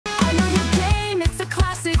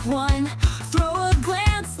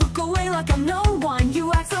like I'm no one.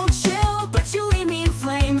 You act so chill, but you leave me in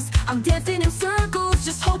flames. I'm dancing in circles,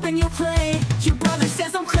 just hoping you'll play. Your brother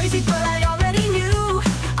says I'm crazy, but I already knew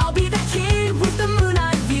I'll be that kid with the moon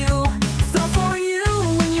eye view. Fell for you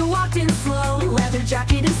when you walked in slow. Leather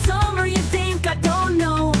jacket in summer, you think I don't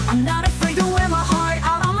know. I'm not afraid to wear my heart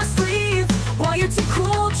out on my sleeve. While you're too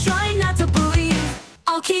cool, trying not to believe.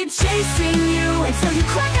 I'll keep chasing you until you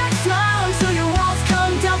crack that smile, until your walls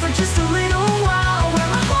come down for just a little while. Wear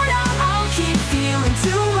my heart out, I'll keep feeling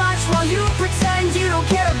too much while you pretend you don't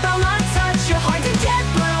care about my touch. You're hard to get,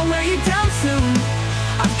 but I'll wear you down soon.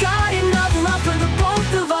 I've got enough love for the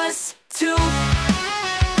both of us, too.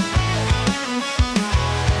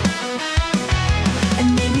 And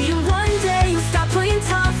maybe one day you'll stop playing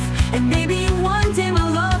tough, and maybe one day my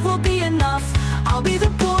love will be enough. I'll be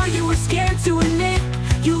the boy you were scared to admit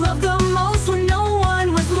you love the most when no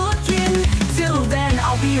one was looking. Till then,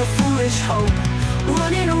 I'll be your foolish hope,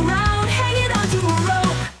 running around, hanging onto a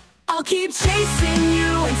rope. I'll keep chasing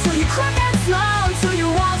you until you crack that smile, until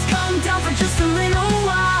your walls come down for just a little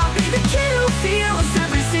while. Be the kid who feels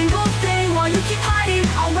every single thing while you keep hiding.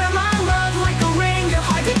 I'll wear my love like a ring. You're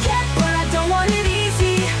hard to get, but I don't want it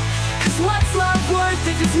easy. 'Cause what's love worth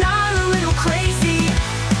if it's not a little crazy?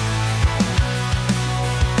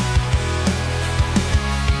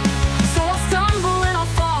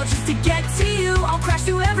 Crash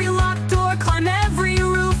through every locked door, climb every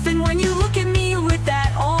roof. And when you look at me with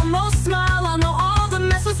that almost smile, I'll know all the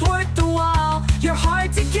mess was worth the while. You're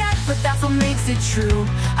hard to get, but that's what makes it true.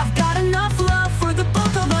 I've